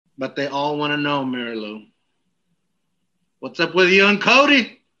but they all want to know, Mary Lou. What's up with you and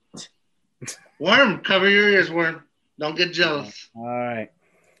Cody? Worm, cover your ears, Worm. Don't get jealous. All right.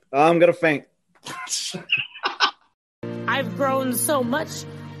 I'm going to faint. I've grown so much,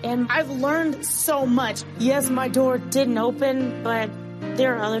 and I've learned so much. Yes, my door didn't open, but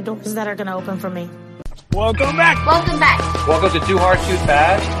there are other doors that are going to open for me. Welcome back. Welcome back. Welcome to Too Hard, Too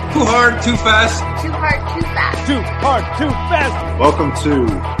Fast. Too Hard, Too Fast. Too Hard, Too Fast. Too Hard, Too Fast. Welcome to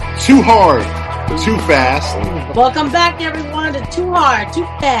Too Hard, Too Fast. Welcome back, everyone, to Too Hard, Too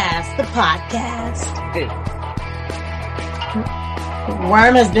Fast, the podcast.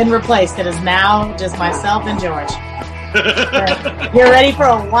 Worm has been replaced. It is now just myself and George. You're ready for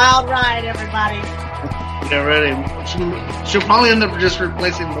a wild ride, everybody. Get ready. She'll probably end up just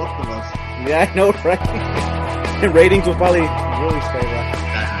replacing both of us. Yeah, I know, right? Ratings will probably really stay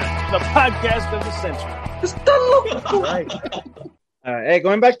right. The podcast of the century. Right. All right. Hey,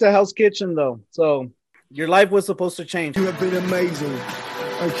 going back to Hell's Kitchen, though. So, your life was supposed to change. You have been amazing,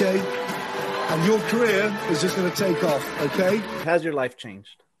 okay? And your career is just going to take off, okay? Has your life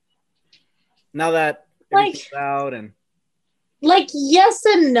changed? Now that everything's out and... Yes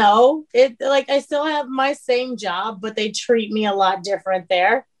and no. I still have my same job, but they treat me a lot different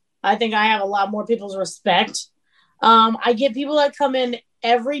there. I think I have a lot more people's respect. I get people that come in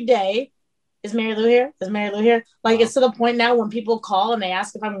every day. Is Mary Lou here? Is Mary Lou here? It's to the point now when people call and they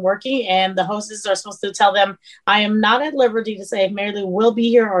ask if I'm working, and the hostess are supposed to tell them I am not at liberty to say if Mary Lou will be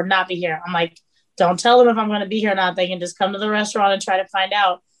here or not be here. I'm like, don't tell them if I'm going to be here or not. They can just come to the restaurant and try to find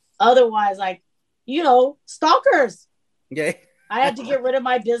out. Otherwise, stalkers. Yeah. I had to get rid of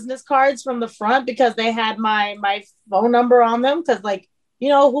my business cards from the front because they had my phone number on them because,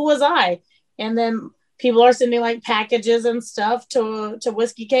 who was I? And then people are sending packages and stuff to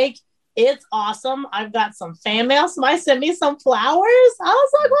Whiskey Cake. It's awesome. I've got some fan mail. Somebody sent me some flowers. I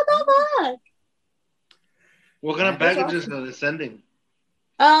was like, what the fuck? What kind of packages are they sending?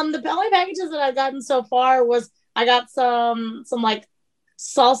 The only packages that I've gotten so far was I got some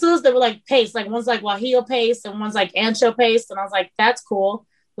salsas that were paste. One's guajillo paste and one's ancho paste. And I was like, that's cool.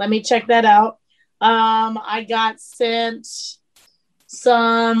 Let me check that out. I got sent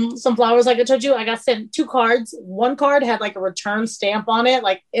some flowers, like I told you. I got sent 2 cards. One card had a return stamp on it.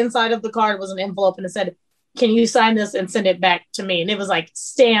 Inside of the card was an envelope and it said, can you sign this and send it back to me? And it was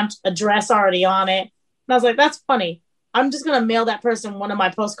stamped, address already on it. And I was like, that's funny. I'm just going to mail that person one of my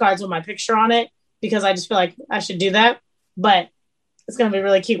postcards with my picture on it because I just feel like I should do that. But it's going to be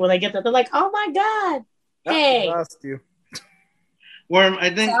really cute when they get that. They're like, oh my God. Hey. I lost you. Worm,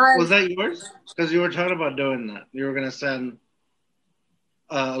 I think, was that yours? Because you were talking about doing that. You were going to send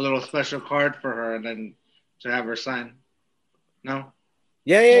a little special card for her and then to have her sign. No?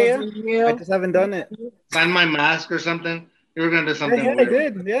 Yeah. I just haven't done it. Sign my mask or something? You were going to do something weird. I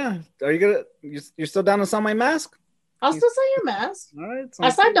did, yeah. Are you you're still down to sign my mask? I'll still sign your mask. All right.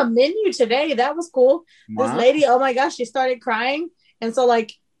 I signed a menu today. That was cool. Wow. This lady, oh my gosh, she started crying. And so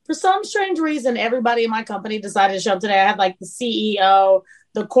for some strange reason, everybody in my company decided to show up today. I had the CEO,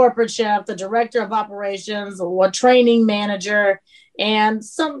 the corporate chef, the director of operations, a training manager, and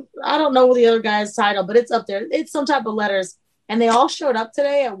I don't know the other guy's title, but it's up there. It's some type of letters. And they all showed up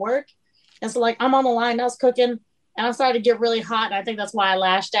today at work. And so I'm on the line, I was cooking, and I started to get really hot. And I think that's why I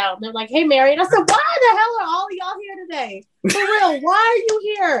lashed out. And they're like, hey, Mary. And I said, why the hell are all of y'all here today? For real, why are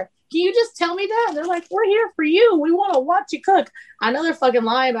you here? Can you just tell me that? And they're like, we're here for you. We want to watch you cook. I know they're fucking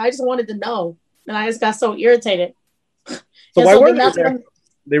lying, but I just wanted to know. And I just got so irritated. So why were they there?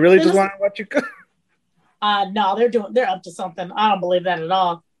 They really just want to watch you cook? No, they're up to something. I don't believe that at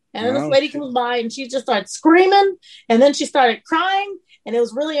all. And then this lady comes by and she just started screaming. And then she started crying. And it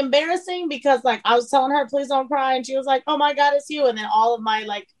was really embarrassing because I was telling her, please don't cry. And she was like, oh my God, it's you. And then all of my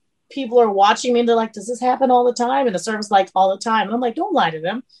people are watching me and they're like, does this happen all the time? And the server's all the time. And I'm like, don't lie to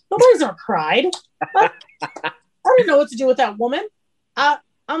them. Nobody's ever cried. I didn't know what to do with that woman.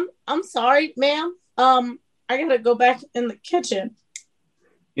 I'm sorry, ma'am. I gotta go back in the kitchen.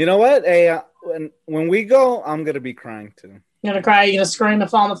 You know what? Hey, when we go, I'm gonna be crying too. You're gonna cry? You're gonna scream and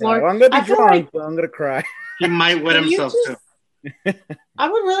fall on the floor? Yeah, I'm gonna be drunk, but I'm gonna cry. He might wet himself too. I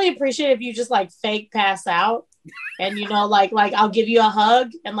would really appreciate if you just fake pass out and I'll give you a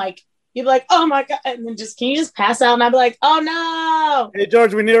hug and you'd be like, oh my God, and then can you just pass out? And I'd be like, oh no. Hey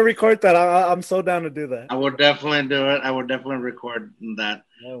George, we need to record that. I'm so down to do that. I would definitely do it. I would definitely record that.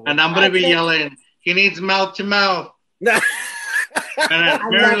 And I'm gonna be yelling, he needs mouth to mouth.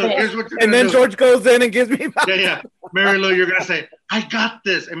 And then George goes in and gives me yeah. Mary Lou, you're gonna say, I got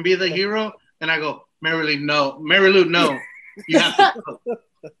this, and be the hero. And I go, Mary Lou, no. You have to cook.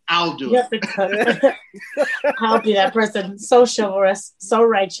 I'll do You it. have to cook. I'll be that person. So chivalrous, so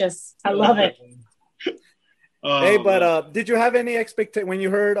righteous. I love it. Hey, but did you have any expectation when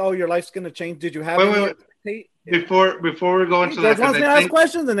you heard, "Oh, your life's gonna change"? Did you have wait. Before we go into that, wants me to ask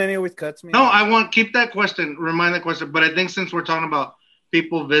questions and then he always cuts me. No, I keep that question. Remind that question. But I think since we're talking about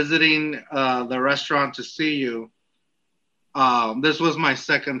people visiting the restaurant to see you, this was my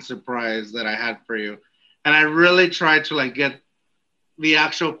second surprise that I had for you, and I really tried to like get the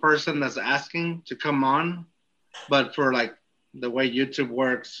actual person that's asking to come on, but for like the way YouTube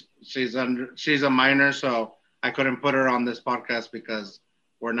works, she's a minor, so I couldn't put her on this podcast because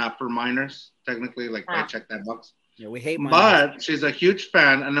we're not for minors technically. Like I checked that box. Yeah, we hate minors. But she's a huge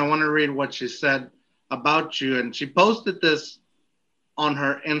fan, and I want to read what she said about you. And she posted this on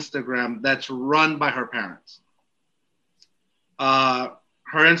her Instagram that's run by her parents. Her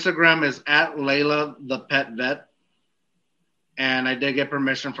Instagram is at Layla the Pet Vet. And I did get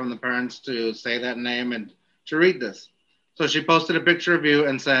permission from the parents to say that name and to read this. So she posted a picture of you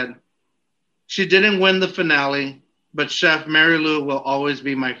and said, "She didn't win the finale, but Chef Mary Lou will always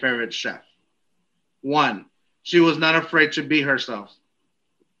be my favorite chef. 1, she was not afraid to be herself.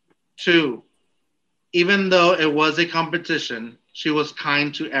 2, even though it was a competition, she was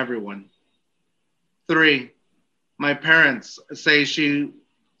kind to everyone. 3, my parents say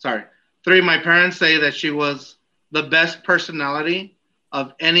that she was the best personality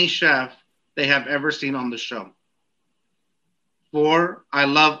of any chef they have ever seen on the show. 4, I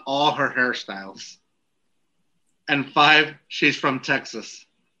love all her hairstyles. And 5, she's from Texas."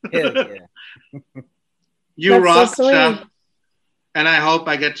 Yeah. You That's rock, so chef, and I hope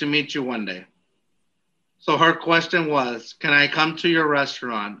I get to meet you one day. So her question was, can I come to your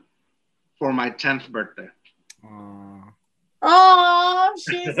restaurant for my 10th birthday? Oh,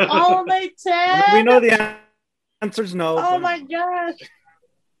 she's only 10. We know the answer's no. Oh my gosh.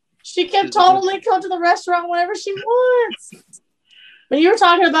 She can totally come to the restaurant whenever she wants. When you were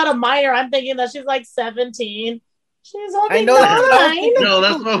talking about a minor, I'm thinking that she's like 17. She's only 9. No,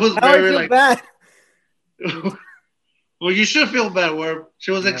 that's what was very like bad. Well, you should feel bad. Where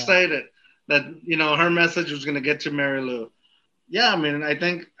she was excited that her message was going to get to Mary Lou. Yeah, I mean, I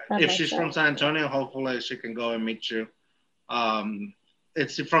think if she's from San Antonio, hopefully she can go and meet you.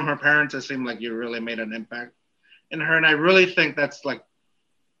 It's from her parents. It seemed like you really made an impact in her, and I really think that's like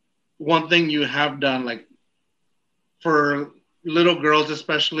one thing you have done, like for little girls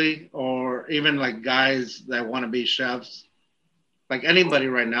especially, or even like guys that want to be chefs. Like anybody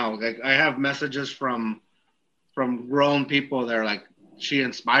right now, like I have messages from grown people that are like, she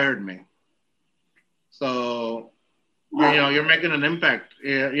inspired me. So, you're making an impact.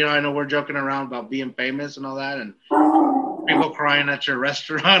 I know we're joking around about being famous and all that, and people crying at your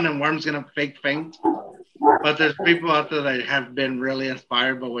restaurant and Worm's going to fake faint. But there's people out there that have been really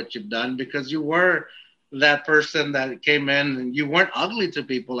inspired by what you've done, because you were that person that came in and you weren't ugly to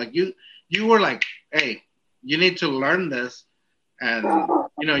people. Like you were like, hey, you need to learn this. And,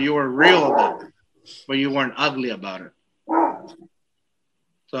 you were real about it, but you weren't ugly about it.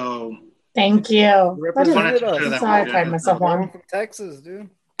 So. Thank you. Represented us. I'm sorry I cried myself on. From Texas, dude.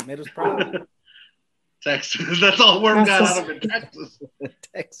 Made us proud. Texas. That's all Worm got out of it.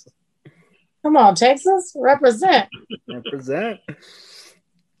 Texas. Come on, Texas. Represent.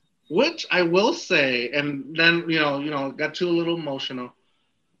 Which I will say, and then, got too a little emotional.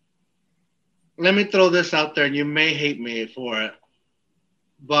 Let me throw this out there, and you may hate me for it.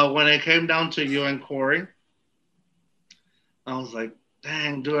 But when it came down to you and Corey, I was like,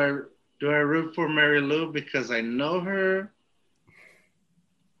 dang, do I root for Mary Lou because I know her?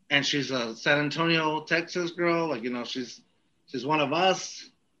 And she's a San Antonio, Texas girl. Like, she's one of us.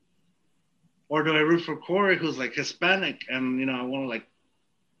 Or do I root for Corey, who's like Hispanic? And, I want to like,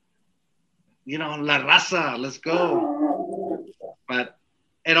 La Raza, let's go. But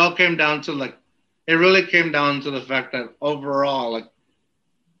it all came down to like, it really came down to the fact that overall, like,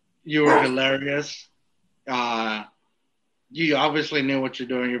 you were hilarious. You obviously knew what you're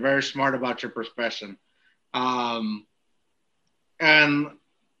doing. You're very smart about your profession. And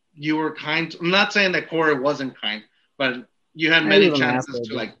you were kind. I'm not saying that Corey wasn't kind, but you had many chances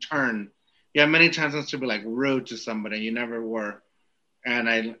to like turn. You had many chances to be like rude to somebody. You never were. And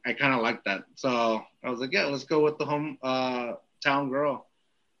I kind of like that. So I was like, yeah, let's go with the hometown girl.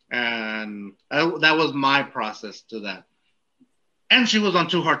 And that was my process to that. And she was on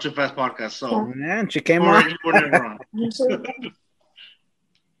Too Hard, Too Fast podcast. So man, she came on. You were never on.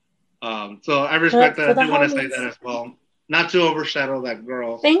 So I respect that. I do want to say that as well. Not to overshadow that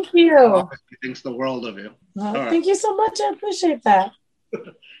girl. Thank you. She thinks the world of you. Thank you so much. I appreciate that.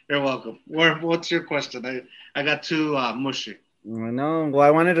 You're welcome. What's your question? I got too mushy. I know. Well,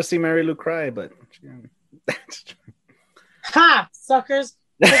 I wanted to see Mary Lou cry, but ha, suckers!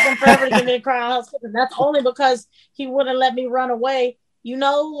 It took them forever to get me to cry on Hell's Kitchen. That's only because he wouldn't let me run away. You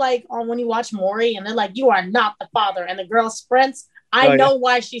know, like on when you watch Maury and they're like, "You are not the father," and the girl sprints. I know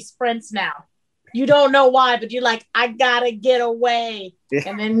why she sprints now. You don't know why, but you're like, I gotta get away. Yeah.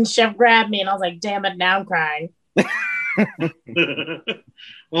 And then Chef grabbed me, and I was like, damn it, now I'm crying.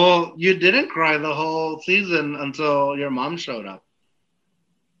 Well, you didn't cry the whole season until your mom showed up.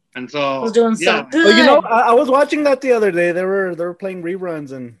 And so I was doing so good. Well, you know, I was watching that the other day. They were playing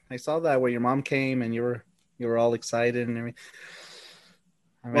reruns, and I saw that where your mom came, and you were all excited and everything.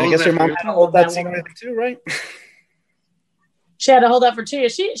 I mean, I guess your mom had to hold that secret too, right? She had to hold that for 2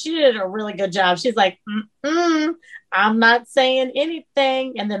 years. She did a really good job. She's like, I'm not saying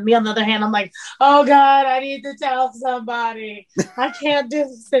anything. And then me, on the other hand, I'm like, oh, God, I need to tell somebody. I can't do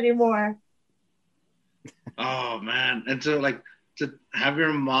this anymore. Oh, man. And to have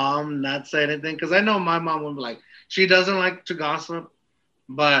your mom not say anything, because I know my mom would be like, she doesn't like to gossip,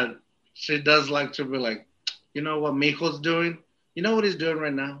 but she does like to be like, you know what Mijo's doing? You know what he's doing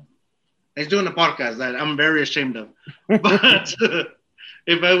right now? He's doing a podcast that I'm very ashamed of. But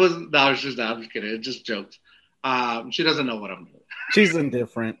if I was, no, I'm just kidding. It's just jokes. She doesn't know what I'm doing. She's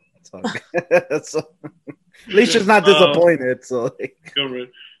indifferent. So, at least she's not disappointed. So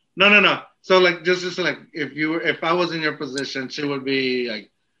no. So like, just like if I was in your position, she would be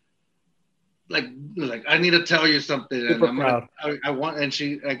like I need to tell you something, super and proud. I want, and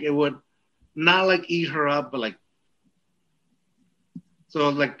she like it would not like eat her up, but like. So,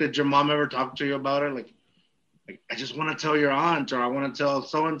 like, did your mom ever talk to you about it? Like I just want to tell your aunt, or I want to tell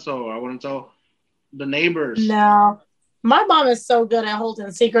so-and-so, or I want to tell the neighbors. No. My mom is so good at holding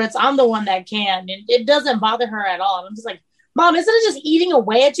secrets. I'm the one that can. It doesn't bother her at all. I'm just like, Mom, isn't it just eating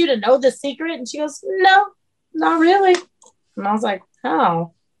away at you to know the secret? And she goes, no, not really. And I was like,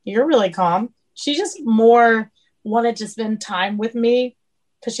 oh, you're really calm. She just more wanted to spend time with me.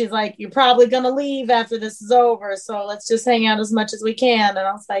 Because she's like, you're probably going to leave after this is over. So let's just hang out as much as we can. And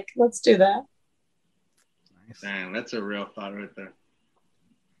I was like, let's do that. Nice. Dang, that's a real thought right there.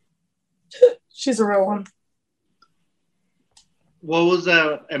 She's a real one. What was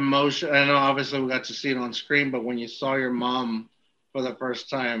that emotion? I know obviously we got to see it on screen, but when you saw your mom for the first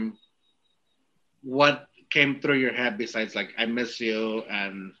time, what came through your head besides like, I miss you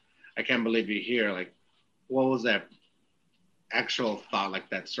and I can't believe you're here? Like, what was that actual thought, like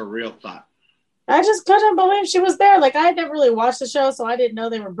that surreal thought? I just couldn't believe she was there. Like, I had never really watched the show, so I didn't know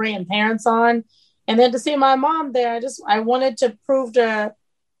they were bringing parents on. And then to see my mom there, I wanted to prove to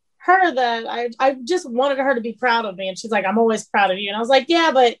her that I just wanted her to be proud of me. And she's like, I'm always proud of you. And I was like, yeah,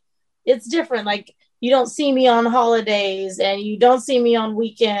 but it's different. Like, you don't see me on holidays and you don't see me on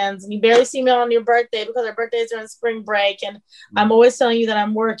weekends and you barely see me on your birthday because our birthdays are in spring break. And I'm always telling you that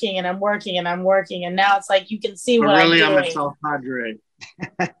I'm working and I'm working and I'm working. And now it's like, you can see what really, I'm doing. I'm a South Padre.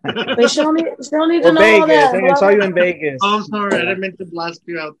 She don't need to know Vegas. all that. I think I saw you in Vegas. Oh, I'm sorry. I didn't mean to blast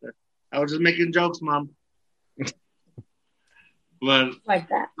you out there. I was just making jokes, Mom. But like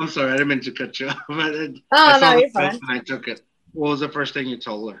that. I'm sorry. I didn't mean to cut you off. No, you're fine. I took it. What was the first thing you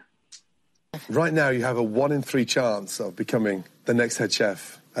told her? Right now, you have a 1 in 3 chance of becoming the next head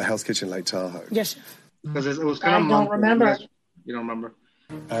chef at Hell's Kitchen Lake Tahoe. Yes. Because it was kind of. I don't remember. You don't remember?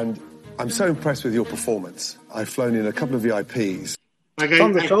 And I'm so impressed with your performance. I've flown in a couple of VIPs. Like I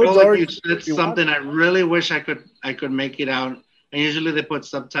feel like you said something. I really wish I could make it out. And usually they put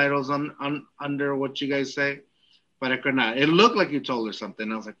subtitles on under what you guys say, but I could not. It looked like you told her something.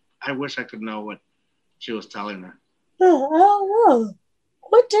 I was like, I wish I could know what she was telling her. Oh, I don't know.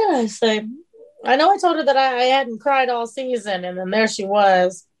 What did I say? I know I told her that I hadn't cried all season, and then there she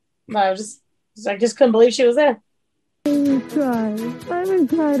was. I just couldn't believe she was there. I haven't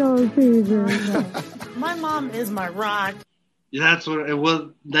cried all season. My mom is my rock. That's what it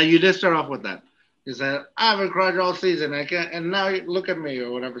was. That you did start off with that. You said, I haven't cried all season. I can't, and now you look at me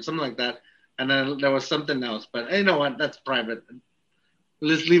or whatever, something like that. And then there was something else. But you know what? That's private.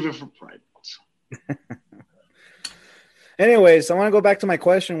 Let's leave it for private. Anyways, I want to go back to my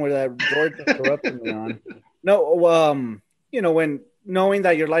question where that George interrupted me on. No, when knowing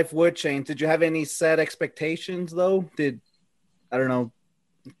that your life would change, did you have any set expectations though?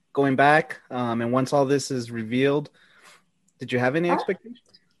 Going back, and once all this is revealed, did you have any expectations?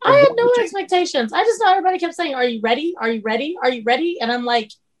 I had no expectations. I just know everybody kept saying, "Are you ready? Are you ready? Are you ready?" And I'm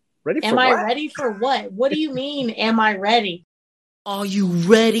like, "Ready for am what? I ready for what? What do you mean? Am I ready? Are you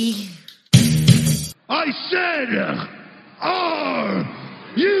ready? I said, are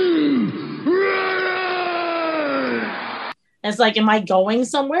you ready? It's like, am I going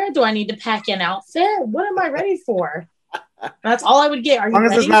somewhere? Do I need to pack an outfit? What am I ready for? That's all I would get. Are you as long as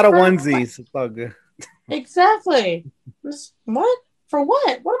ready it's not a for it? onesie, it's all good. Exactly. What? For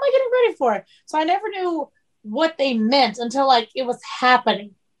what? What am I getting ready for? So I never knew what they meant until like it was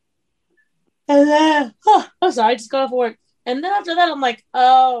happening. And then, I'm sorry, I just got off work. And then after that, I'm like,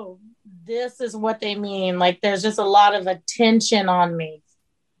 oh, this is what they mean. Like there's just a lot of attention on me,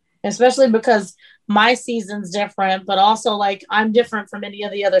 especially because my season's different, but also like I'm different from any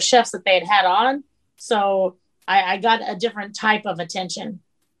of the other chefs that they had on. So I got a different type of attention.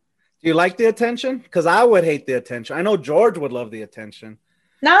 Do you like the attention? Because I would hate the attention. I know George would love the attention.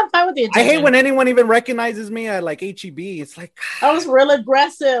 No, I'm fine with the attention. I hate when anyone even recognizes me at like HEB. It's like that was real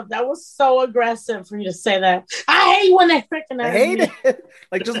aggressive. That was so aggressive for you to say that. I hate when they recognize me. I hate it.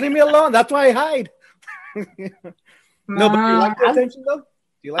 Like, just leave me alone. That's why I hide. No, but you like the attention though?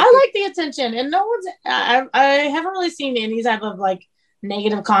 I like the attention, and no one's. I haven't really seen any type of like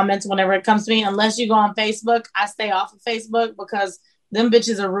negative comments whenever it comes to me, unless you go on Facebook. I stay off of Facebook because them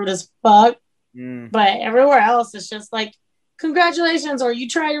bitches are rude as fuck. But everywhere else, it's just like, congratulations, or you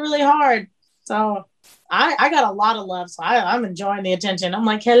tried really hard. So I got a lot of love. So I'm enjoying the attention. I'm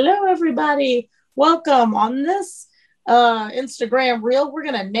like, hello, everybody. Welcome on this Instagram reel. We're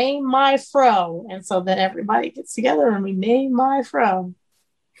going to name my fro. And so then everybody gets together and we name my fro.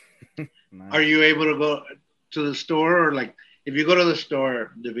 Are you able to go to the store, or like if you go to the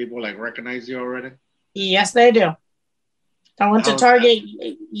store, do people like recognize you already? Yes, they do. I went to Target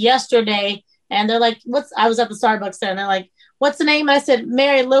yesterday and they're like, I was at the Starbucks there and they're like, what's the name? I said,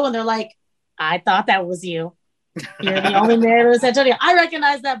 Mary Lou. And they're like, I thought that was you. You're the only Mary Lou Santonio. I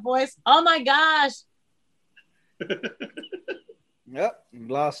recognize that voice. Oh my gosh. Yep,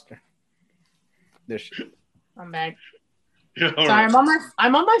 lost her. There she is. I'm back. Sorry, I'm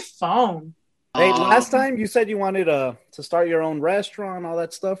on my phone. Hey, last time you said you wanted to start your own restaurant, all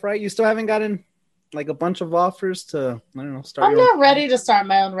that stuff, right? You still haven't gotten like a bunch of offers to, I don't know, start. I'm not ready to start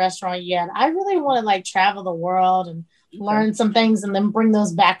my own restaurant yet. I really want to like travel the world and learn some things and then bring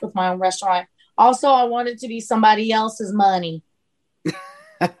those back with my own restaurant. Also, I want it to be somebody else's money.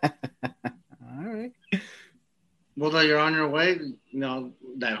 All right. Well, though you're on your way, you know,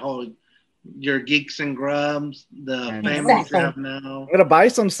 that whole your Geeks and Grubs, the famous you have now. I'm gonna buy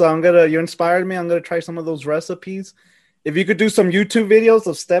some. So you inspired me. I'm gonna try some of those recipes. If you could do some YouTube videos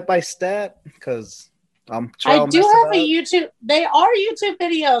of step by step, because I do have a YouTube. They are YouTube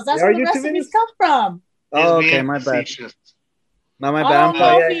videos. That's where the recipes come from. Oh, okay, my bad. Not my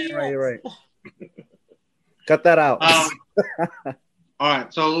bad. You're right. Cut that out. All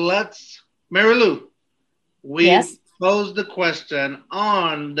right, so let's, Mary Lou, we posed the question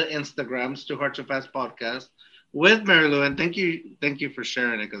on the Instagrams to Hard to Fast podcast with Mary Lou, and thank you for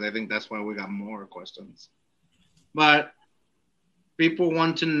sharing it, because I think that's why we got more questions. But people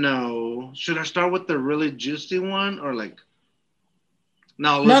want to know, should I start with the really juicy one, or like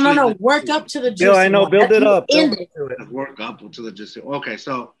no, work up to the juicy one. I know, build it up. Work up to the juicy one. Okay,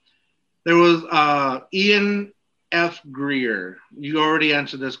 so there was Ian F. Greer. You already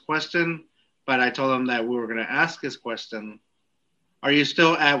answered this question, but I told him that we were going to ask his question. Are you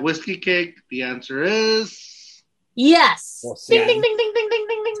still at Whiskey Cake? The answer is yes. Ding, ding, ding, ding, ding, ding,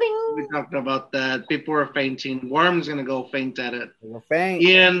 ding, ding, ding. We talked about that. People are fainting. Worm's going to go faint at it. Faint.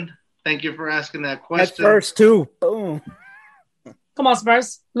 Ian, thank you for asking that question. At first, too. Boom. Come on,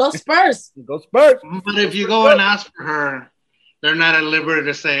 Spurs. Los Spurs. Go Spurs. But if you go and ask for her, they're not at liberty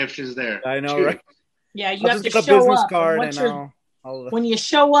to say if she's there. I know, right? Yeah, you have to show up. When you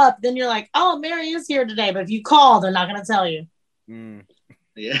show up, then you're like, oh, Mary is here today. But if you call, they're not going to tell you.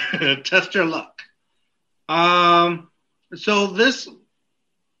 Yeah, test your luck. So this,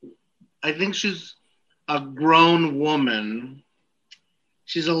 I think she's a grown woman.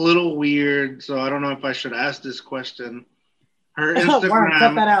 She's a little weird, so I don't know if I should ask this question. Her Instagram.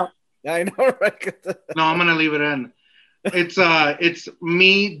 Cut that out. I know, right? No, I'm gonna leave it in. It's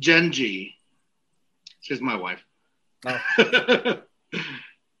me, Genji. She's my wife. Oh. That's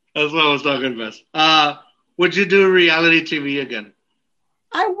what I was talking about. Would you do reality TV again?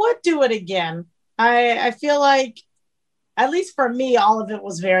 I would do it again. I feel like, at least for me, all of it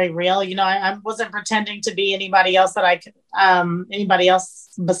was very real. You know, I wasn't pretending to be anybody else anybody else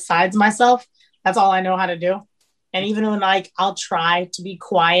besides myself. That's all I know how to do. And even when I'll try to be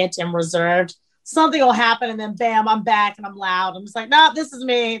quiet and reserved, something will happen and then bam, I'm back and I'm loud. I'm just like, no, this is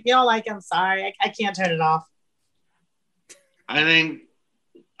me. If you don't like it, I'm sorry. I can't turn it off. I don't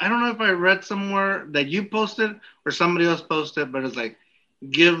know if I read somewhere that you posted or somebody else posted, but it's like,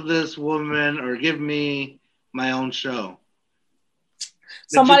 give this woman or give me my own show.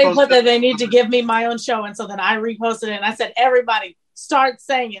 Somebody put that they need to give me my own show. And so then I reposted it and I said, everybody, start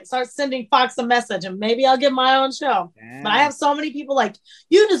saying it. Start sending Fox a message, and maybe I'll get my own show. Damn. But I have so many people like,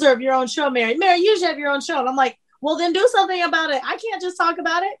 you deserve your own show, Mary. Mary, you should have your own show. And I'm like, well, then do something about it. I can't just talk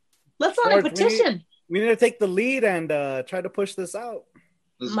about it. Let's start a petition. We need to take the lead and try to push this out.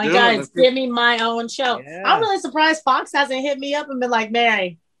 My guys, give me my own show. Yeah. I'm really surprised Fox hasn't hit me up and been like,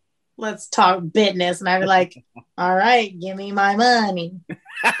 Mary, let's talk business. And I'd be like, all right, give me my money.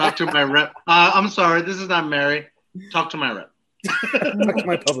 Talk to my rep. I'm sorry, this is not Mary. Talk to my rep. Talk to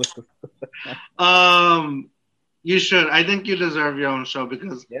my publisher. You should. I think you deserve your own show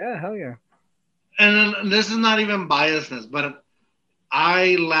because hell yeah. And this is not even biasness, but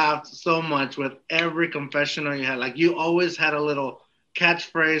I laughed so much with every confessional you had. Like you always had a little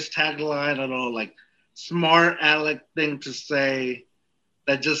catchphrase, tagline, a little like smart aleck thing to say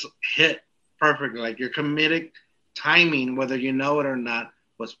that just hit perfectly. Like your comedic timing, whether you know it or not,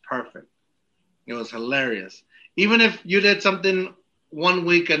 was perfect. It was hilarious. Even if you did something 1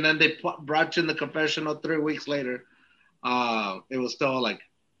 week and then they brought you in the confessional 3 weeks later, it was still like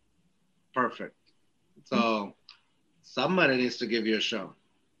perfect. So somebody needs to give you a show.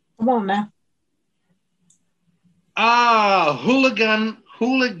 Come on now. Hooligan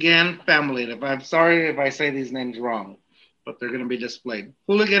Family. I'm sorry if I say these names wrong, but they're going to be displayed.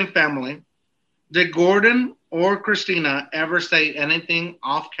 Hooligan Family. Did Gordon or Christina ever say anything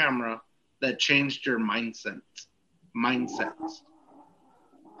off camera that changed your mindsets?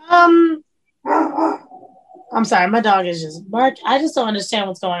 I'm sorry, my dog is just bark. I just don't understand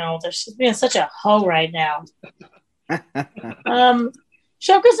what's going on with her. She's being such a hoe right now.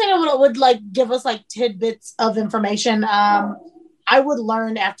 Show Christina would like give us like tidbits of information. I would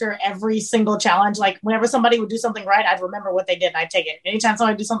learn after every single challenge. Like whenever somebody would do something right, I'd remember what they did and I'd take it. Anytime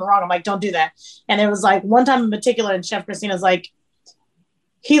somebody do something wrong, I'm like, don't do that. And it was like one time in particular, and Chef Christina's like,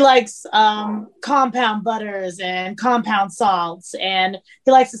 he likes compound butters and compound salts, and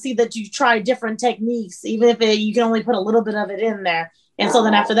he likes to see that you try different techniques, even if you can only put a little bit of it in there. And so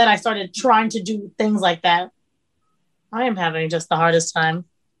then after that, I started trying to do things like that. I am having just the hardest time.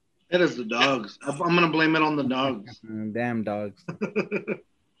 It is the dogs. I'm going to blame it on the dogs. Damn dogs.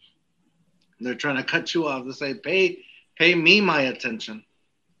 They're trying to cut you off to say, pay me my attention.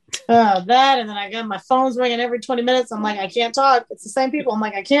 That, and then I got my phone's ringing every 20 minutes. I'm like, I can't talk. It's the same people. I'm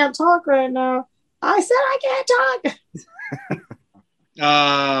like, I can't talk right now. I said I can't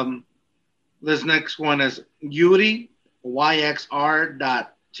talk. This next one is Yuri,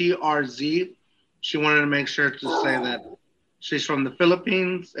 YXR.TRZ. She wanted to make sure to say that she's from the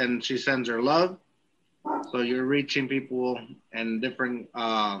Philippines and she sends her love. So you're reaching people in different,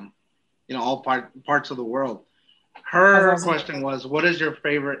 all parts of the world. Her question was, what is your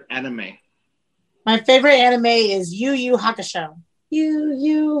favorite anime? My favorite anime is Yu Yu Hakusho. Yu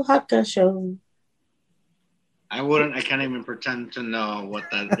Yu Hakusho. I can't even pretend to know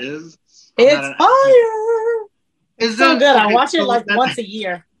what that is. It's fire. It's so good. I watch it like once a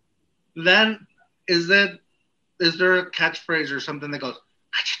year. Then is there a catchphrase or something that goes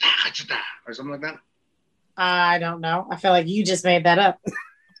or something like that? I don't know. I feel like you just made that up.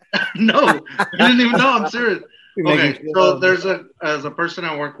 No, you didn't even know. I'm serious. Okay, so there's a person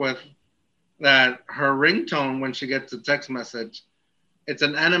I work with that her ringtone when she gets a text message, it's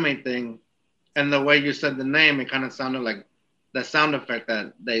an anime thing, and the way you said the name, it kind of sounded like the sound effect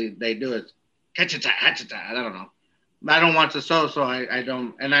that they do is catch-a-ta, hatch-a-ta. I don't know. I don't want to so I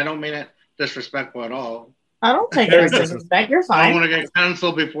don't, and I don't mean it disrespectful at all. I don't take it as disrespect. You're fine. I don't want to get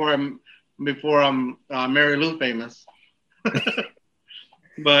canceled before I'm Mary Lou famous. But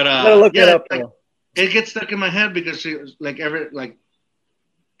look it up. It gets stuck in my head because she was every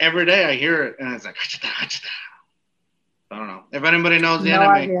day I hear it and it's like I don't know. If anybody knows the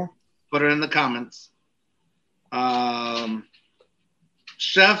anime, put it in the comments.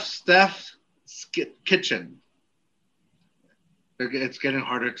 Chef Steph's Kitchen. It's getting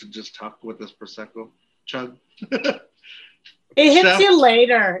harder to just talk with this Prosecco chug. It hits you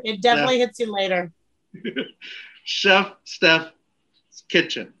later. It definitely hits you later. Chef Steph's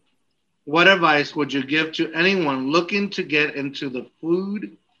Kitchen. What advice would you give to anyone looking to get into the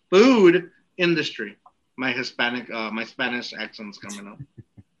food industry? My Spanish accent's coming up.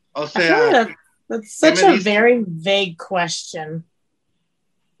 I'll say that's such a very vague question.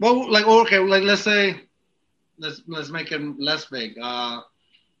 Well, let's say let's make it less vague.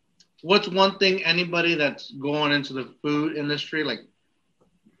 What's one thing anybody that's going into the food industry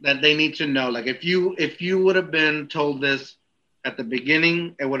that they need to know? Like if you would have been told this at the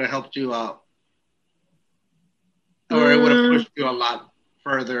beginning, it would have helped you out. Or it would have pushed you a lot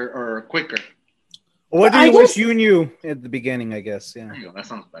further or quicker. What do you wish you knew at the beginning, I guess? Yeah. There you go. That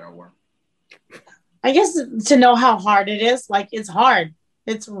sounds better. Word. I guess to know how hard it is. Like, it's hard.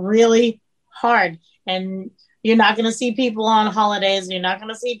 It's really hard. And you're not going to see people on holidays. You're not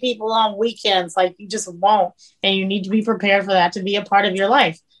going to see people on weekends. Like, you just won't. And you need to be prepared for that to be a part of your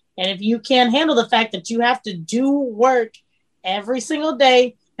life. And if you can't handle the fact that you have to do work every single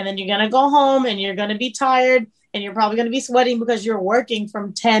day, and then you're going to go home and you're going to be tired and you're probably going to be sweating because you're working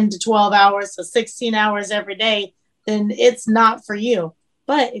from 10 to 12 hours to 16 hours every day, then it's not for you.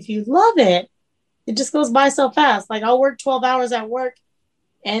 But if you love it, it just goes by so fast. Like, I'll work 12 hours at work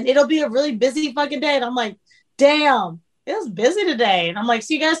and it'll be a really busy fucking day. And I'm like, damn, it was busy today. And I'm like,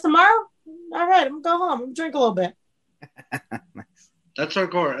 see you guys tomorrow? All right, I'm going to go home. I'm going to drink a little bit. That's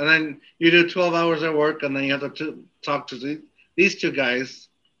hardcore. And then you do 12 hours at work and then you have to talk to these two guys.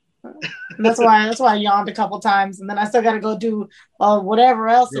 That's why I yawned a couple times. And then I still got to go do whatever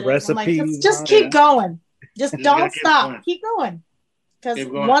else. The recipes. I'm like, just keep going. Just don't stop. Keep going. Because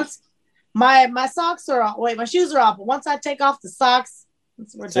once my socks are off, my shoes are off. But once I take off the socks,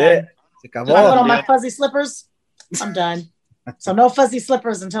 we're done. I put on my fuzzy slippers, I'm done. So no fuzzy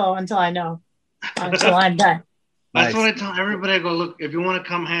slippers until I know. Until I'm done. That's what I tell everybody. I go, look, if you want to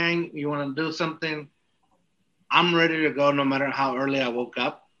come hang, you want to do something, I'm ready to go no matter how early I woke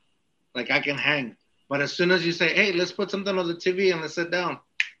up. Like, I can hang. But as soon as you say, hey, let's put something on the TV and let's sit down,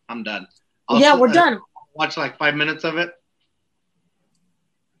 I'm done. We're done. Watch like 5 minutes of it.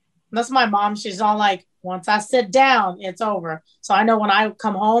 That's my mom. She's all like, once I sit down, it's over. So I know when I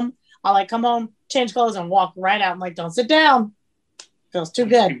come home, I'll like come home, change clothes, and walk right out. I'm like, don't sit down. Feels too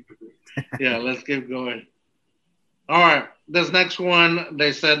good. Yeah, let's keep going. All right. This next one,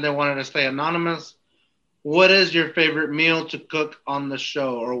 they said they wanted to stay anonymous. What is your favorite meal to cook on the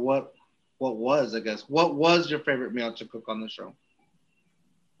show? Or what was your favorite meal to cook on the show?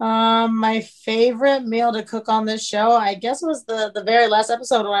 My favorite meal to cook on this show, I guess, was the very last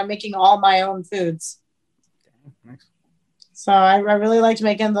episode when I'm making all my own foods. Nice. So I really liked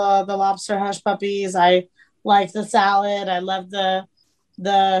making the lobster hush puppies. I liked the salad. I loved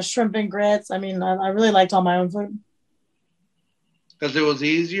the shrimp and grits. I mean, I really liked all my own food. Because it was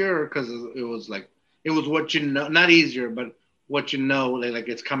easier, or because it was like, it was what you know, not easier, but what you know, like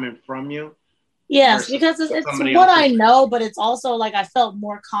it's coming from you. Yes, because it's what I know, but it's also like I felt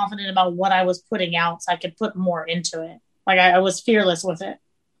more confident about what I was putting out, so I could put more into it. Like I was fearless with it.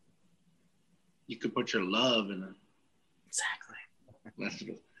 You could put your love in it.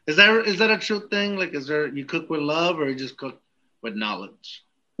 Exactly. Is that a true thing? Like, you cook with love, or you just cook with knowledge?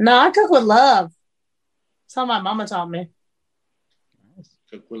 No, I cook with love. That's how my mama taught me.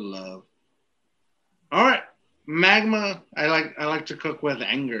 Cook with love. All right, Magma. I like to cook with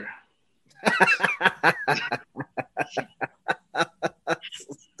anger. So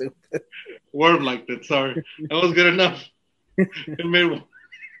stupid. Word liked it. Sorry, that was good enough. It made one.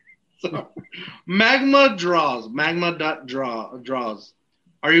 So, Magma draws. Draws.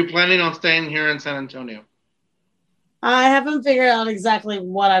 Are you planning on staying here in San Antonio? I haven't figured out exactly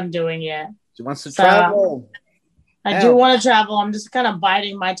what I'm doing yet. She wants to travel. I do want to travel. I'm just kind of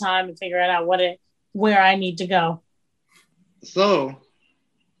biding my time and figuring out where I need to go. So,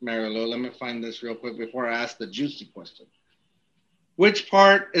 Marilu, let me find this real quick before I ask the juicy question. Which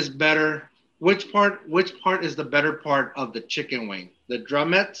part is better? Which part is the better part of the chicken wing? The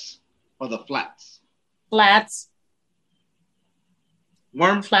drumettes or the flats? Flats.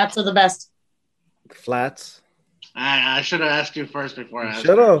 Worm? Flats are the best. Flats. I should have asked you first before I asked.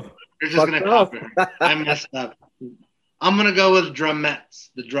 Should have. You're just going to copy her. I messed up. I'm going to go with drumettes.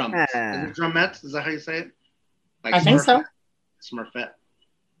 The drums. Is it drumettes? Is that how you say it? Like I think so. Smurfette.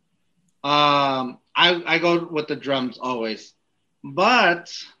 I go with the drums always.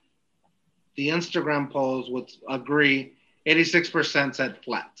 But the Instagram polls would agree. 86% said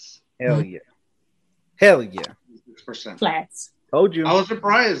flats. Hell yeah. Hell yeah. 6%. Flats. Told you. I was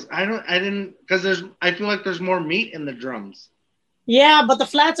surprised. I didn't because I feel like there's more meat in the drums. Yeah, but the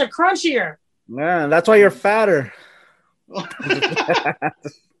flats are crunchier. Yeah, that's why you're fatter.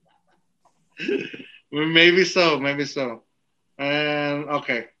 Maybe so. And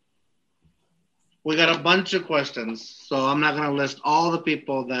okay. We got a bunch of questions, so I'm not going to list all the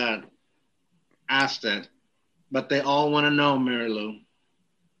people that asked it, but they all want to know, Marilu.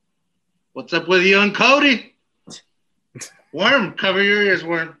 What's up with you and Cody? Worm, cover your ears,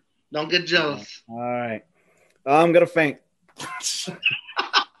 Worm. Don't get jealous. All right. I'm going to faint.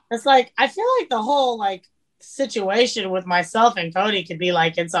 It's like, I feel like the whole like situation with myself and Cody could be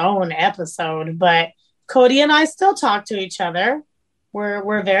like its own episode, but Cody and I still talk to each other.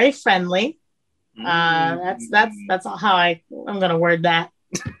 We're very friendly. That's how I'm gonna word that.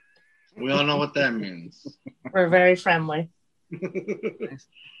 We all know what that means. We're very friendly.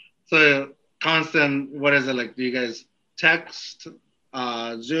 So constant. What is it like? Do you guys text,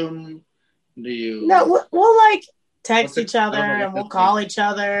 Zoom? Do you? No, we'll like text each other and we'll call each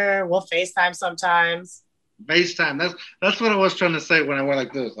other. We'll FaceTime sometimes. FaceTime. That's what I was trying to say when I went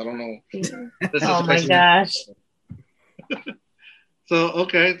like this. I don't know. This oh my gosh. So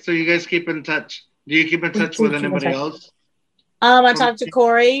you guys keep in touch. Do you keep in touch with anybody else? I talked to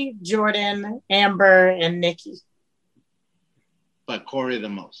Corey, Jordan, Amber, and Nikki. But Corey the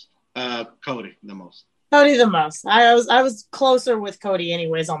most. Cody the most. Cody the most. I was closer with Cody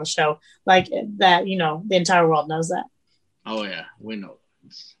anyways on the show. Like that, the entire world knows that. Oh yeah, we know.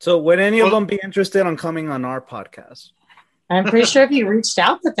 So would any of them be interested on coming on our podcast? I'm pretty sure if you reached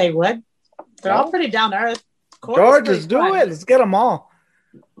out that they would. They're all pretty down to earth. George, let's do it. Let's get them all.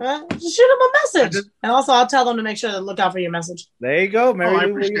 Just shoot them a message. And also I'll tell them to make sure to look out for your message. There you go.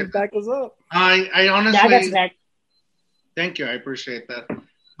 Mary Lou back us up. I honestly I got you back. Thank you. I appreciate that.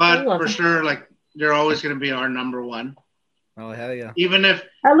 But for sure, like you're always gonna be our number one. Oh hell yeah. Even if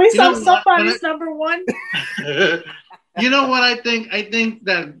at least I'm somebody's number one. You know what I think? I think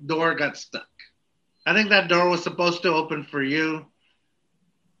that door got stuck. I think that door was supposed to open for you.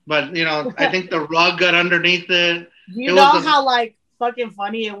 But, I think the rug got underneath it. You know how, like, fucking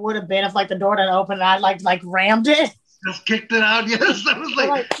funny it would have been if, like, the door didn't open and I, like rammed it? Just kicked it out, yes. I was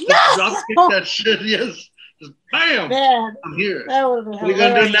like yes! Drop kick that shit, yes. Just bam! Man, I'm here. That would have been what are you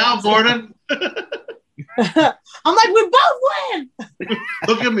going to do now, Gordon? I'm like, we both win!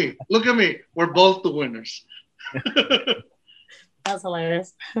 Look at me. We're both the winners. That's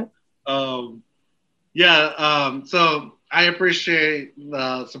hilarious. So I appreciate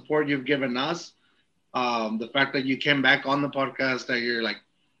the support you've given us. The fact that you came back on the podcast, that you're like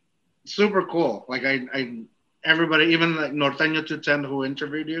super cool. Like everybody, even like Norteño 210 who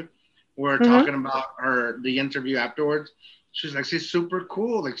interviewed you, we're talking about the interview afterwards. She's like, she's super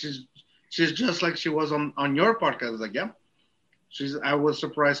cool. Like she's just like she was on your podcast. I was like, yeah. I was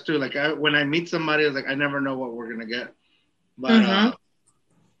surprised too. Like when I meet somebody, I was like, I never know what we're gonna get. But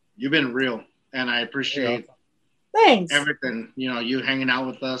you've been real, and I appreciate Thanks. everything. You hanging out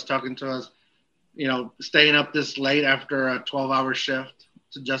with us, talking to us. Staying up this late after a 12-hour shift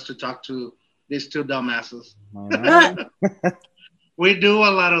just to talk to these two dumbasses. We do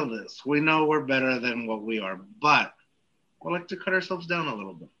a lot of this. We know we're better than what we are, but we like to cut ourselves down a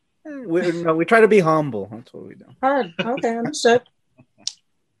little bit. We try to be humble. That's what we do. Hard. Okay, understood.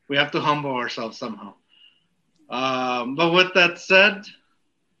 We have to humble ourselves somehow. But with that said,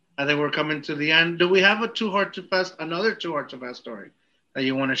 I think we're coming to the end. Do we have another Too Hard Too Fast story that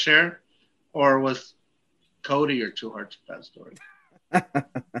you want to share? Or was Cody your Too Hard Too Fast story?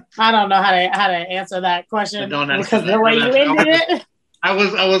 I don't know how to answer that question. Don't answer because that. the way you ended it. I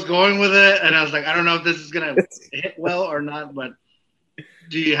was going with it, and I was like, I don't know if this is gonna hit well or not. But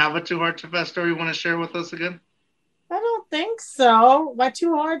do you have a Too Hard Too Fast story you want to share with us again? I don't think so. My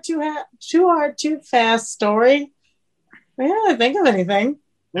Too Hard Too Fast story. I can't really think of anything.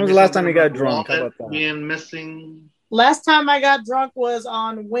 When was the last time you got drunk? How about that? Being missing. Last time I got drunk was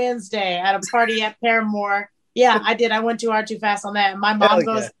on Wednesday at a party at Paramore. Yeah, I did. I went Too Hard Too Fast on that. And my mom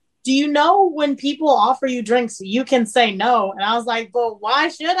goes, do you know when people offer you drinks, you can say no? And I was like, but why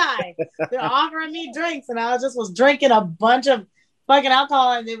should I? They're offering me drinks. And I was drinking a bunch of fucking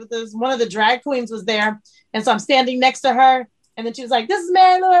alcohol. And one of the drag queens was there. And so I'm standing next to her. And then she was like, this is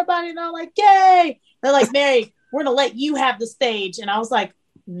Mary Lou, everybody. And I'm like, yay. They're like, Mary, we're going to let you have the stage. And I was like,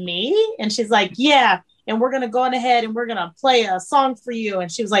 me? And she's like, yeah. And we're going to go on ahead and we're going to play a song for you.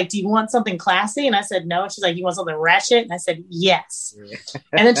 And she was like, do you want something classy? And I said, no. And she's like, you want something ratchet? And I said, yes.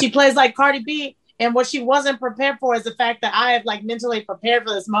 And then she plays like Cardi B. And what she wasn't prepared for is the fact that I have like mentally prepared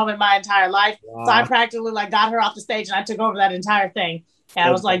for this moment my entire life. Wow. So I practically like got her off the stage and I took over that entire thing. And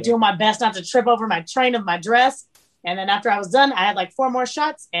I was like doing my best not to trip over my train of my dress. And then after I was done, I had like 4 more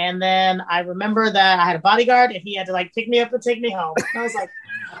shots. And then I remember that I had a bodyguard and he had to like pick me up and take me home. And I was like,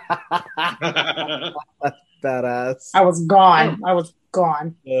 badass. I was gone.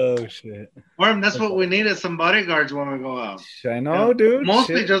 Oh shit. Worm, that's what we need is some bodyguards when we go out. I know, dude.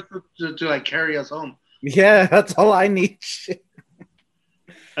 Mostly just to like carry us home. Yeah, that's all I need.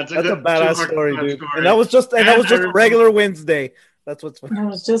 That's a badass story, dude. Story. And that was just a regular Wednesday. That's what's funny. It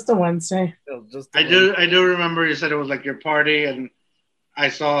was just a Wednesday. I do remember you said it was like your party, and I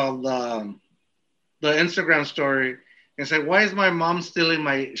saw the Instagram story and said, "Why is my mom stealing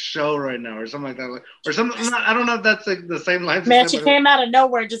my show right now?" or something like that, or something. I don't know if that's like the same line. Man, she came out of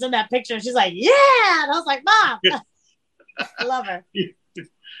nowhere just in that picture, and she's like, "Yeah," and I was like, "Mom, I love her."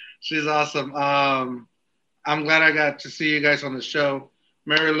 She's awesome. I'm glad I got to see you guys on the show.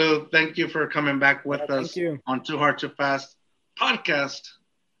 Mary Lou, thank you for coming back with us on Too Hard Too Fast podcast.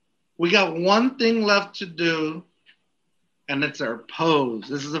 We got one thing left to do, and it's our pose.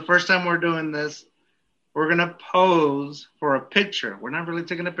 This is the first time we're doing this. We're going to pose for a picture. We're not really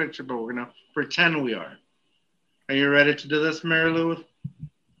taking a picture, but we're going to pretend we are. Are you ready to do this, Mary Lou?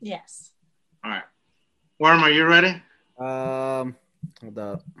 Yes. All right. Worm, are you ready? Hold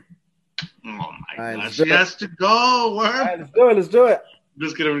up. Oh, my gosh. She has to go, Worm. All right, let's do it.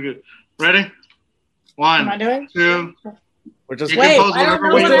 Just kidding. We're good. Ready? 1, Am I doing? 2. We're just Wait, I don't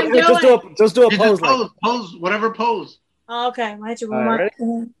know what I'm doing. Just do a pose. Pose, whatever pose. Oh, okay. Why don't you All right,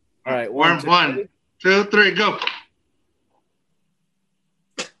 all right. Worm, 1, 2, 3, go.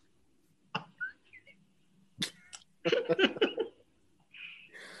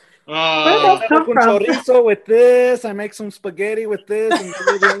 Where come from? Chorizo with this. I make some spaghetti with this, and those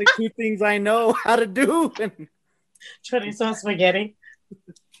are the only two things I know how to do. Chorizo spaghetti.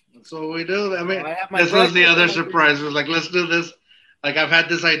 That's what we do. I mean, this was the other surprise. It was like, let's do this. Like, I've had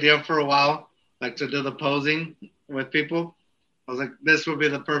this idea for a while, like to do the posing with people. I was like, this would be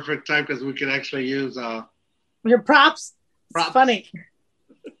the perfect time because we could actually use your props. It's funny.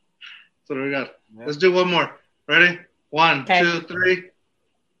 So what we got? Yeah. Let's do one more. Ready? 1, 2, 3.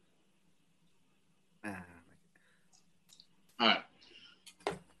 All right.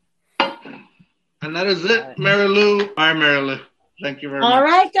 And that is it, Mary Lou. All right, Mary Lou. Thank you very much. All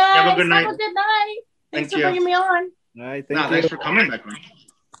right, guys. Have a good night. Have a good night. Thanks for you. bringing me on. All right, thank you. Thanks for coming back.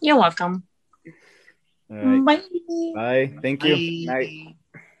 You're welcome. All right. Bye. Bye. Thank you. Bye. Night.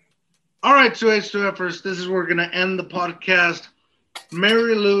 All right, 2H2Fers. This is where we're going to end the podcast.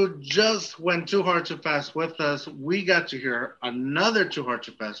 Mary Lou just went Too Hard Too Fast with us. We got to hear another Too Hard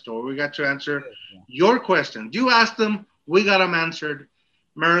Too Fast story. We got to answer your questions. You asked them. We got them answered.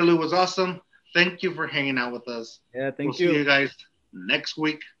 Mary Lou was awesome. Thank you for hanging out with us. Yeah, thank you. See you guys next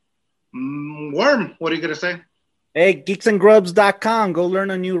week. Worm, what are you going to say? Hey, geeksandgrubs.com. Go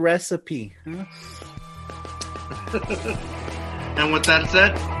learn a new recipe. And with that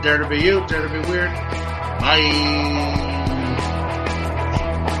said, dare to be you, dare to be weird. Bye.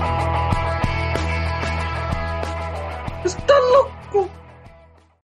 Está loco.